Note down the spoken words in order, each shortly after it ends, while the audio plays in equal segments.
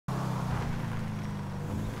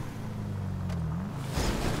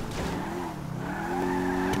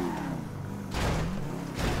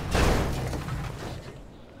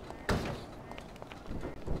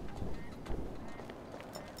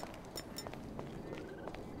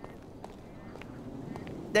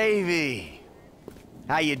Davey,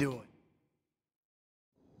 how you doing?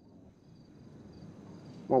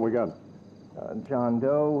 What we got? John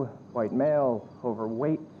Doe, white male,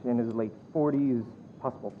 overweight, in his late 40s,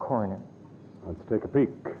 possible coronary. Let's take a peek.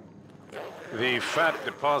 The fat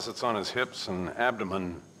deposits on his hips and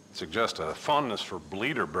abdomen suggest a fondness for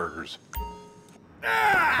bleeder burgers.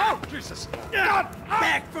 Ah! Oh, Jesus!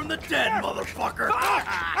 Back from the dead, motherfucker!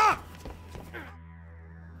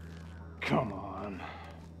 Come on.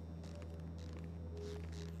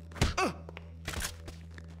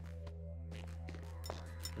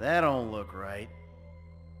 That don't look right.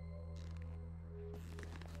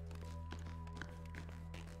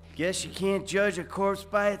 Guess you can't judge a corpse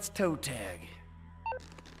by its toe tag.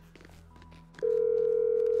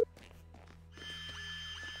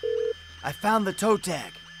 I found the toe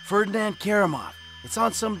tag. Ferdinand Karamov. It's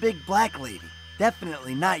on some big black lady.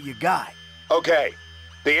 Definitely not your guy. Okay.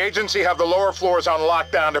 The agency have the lower floors on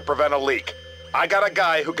lockdown to prevent a leak. I got a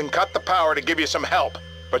guy who can cut the power to give you some help,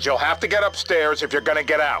 but you'll have to get upstairs if you're gonna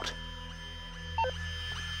get out.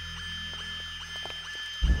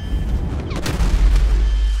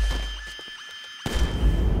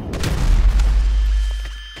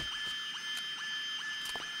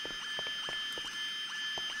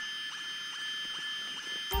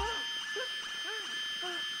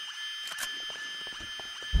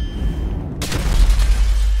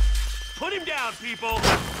 Put him down, people!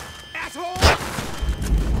 Asshole!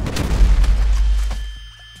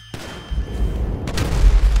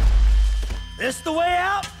 This the way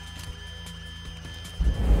out?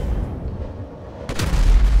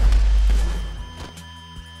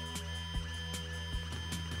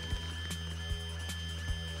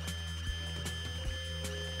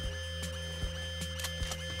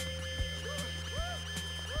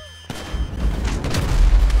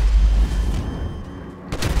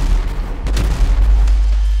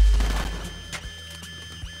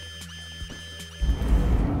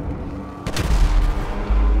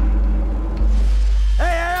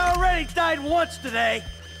 Died once today.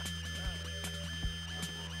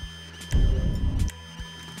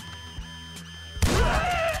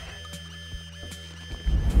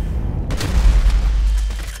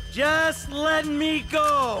 Just letting me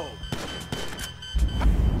go.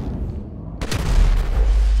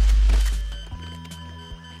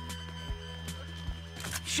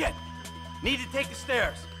 Shit. Need to take the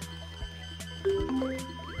stairs.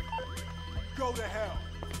 Go to hell.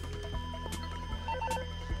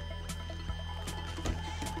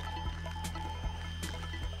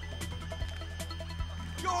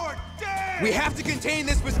 You're dead! We have to contain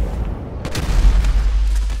this.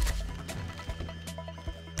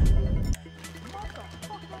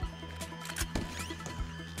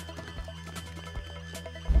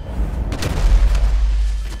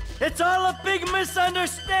 It's all a big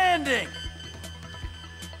misunderstanding.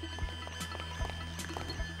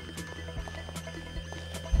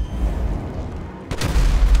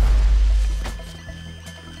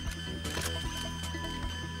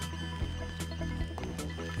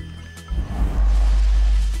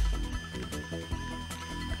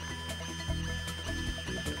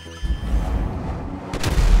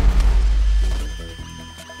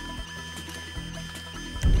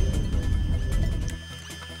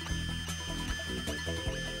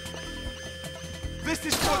 This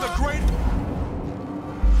is for the great...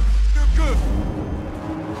 You're good.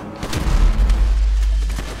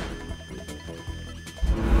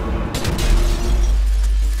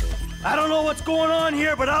 I don't know what's going on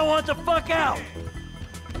here, but I want the fuck out.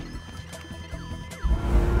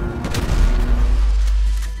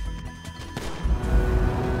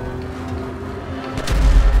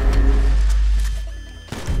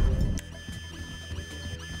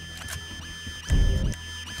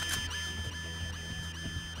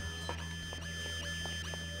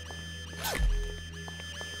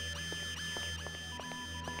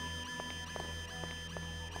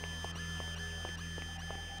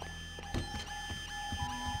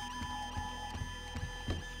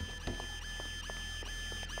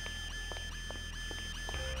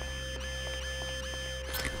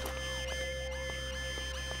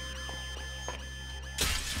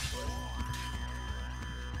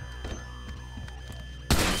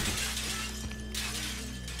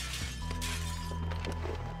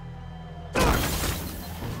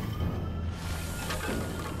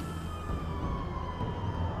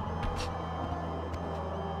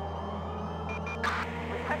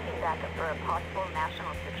 Backup for a possible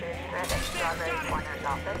national security threat at Strawberry Corner's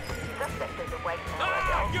office. Suspect is a white male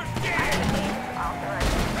adult. You're dead!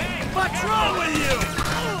 Hey, What's wrong with you?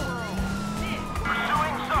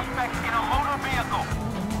 pursuing suspect in a motor vehicle.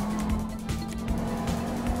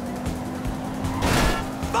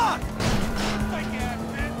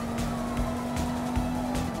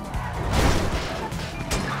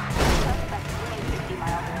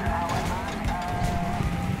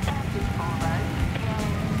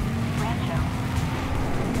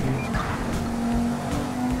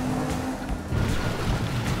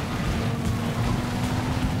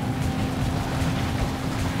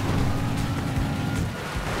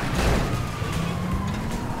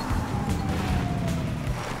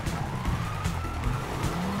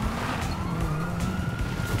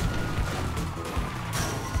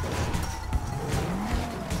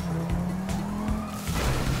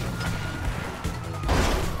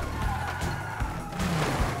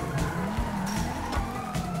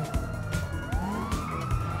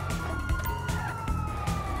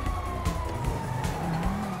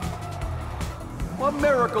 What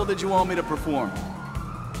miracle did you want me to perform?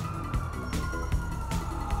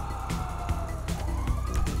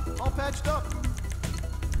 All patched up.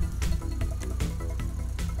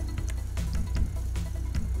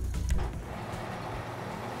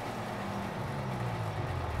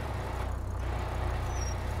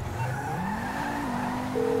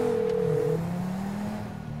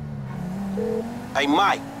 Hey,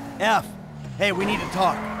 Mike. F. Hey, we need to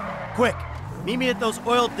talk. Quick, meet me at those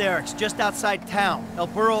oil derricks just outside town, El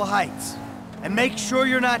Burro Heights. And make sure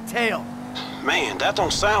you're not tailed. Man, that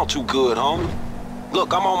don't sound too good, homie.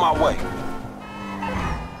 Look, I'm on my way.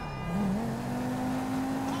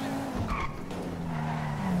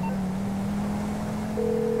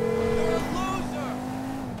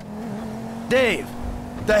 Dave,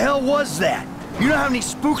 the hell was that? You know how many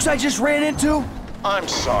spooks I just ran into? I'm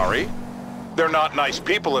sorry. They're not nice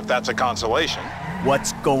people if that's a consolation.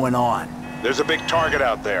 What's going on? There's a big target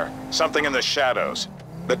out there. Something in the shadows.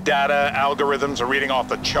 The data algorithms are reading off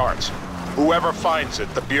the charts. Whoever finds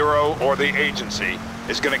it, the Bureau or the agency,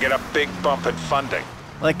 is gonna get a big bump in funding.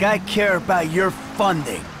 Like I care about your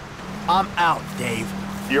funding. I'm out, Dave.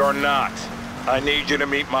 You're not. I need you to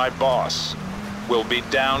meet my boss. We'll be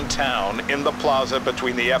downtown in the plaza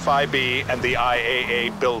between the FIB and the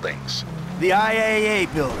IAA buildings. The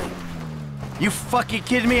IAA building. You fucking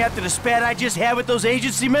kidding me after the spat I just had with those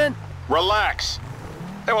agency men? Relax.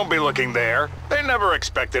 They won't be looking there. They never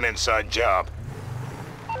expect an inside job.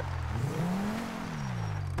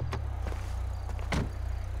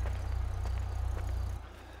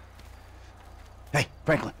 Hey,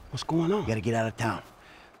 Franklin, What's going on? you gotta get out of town.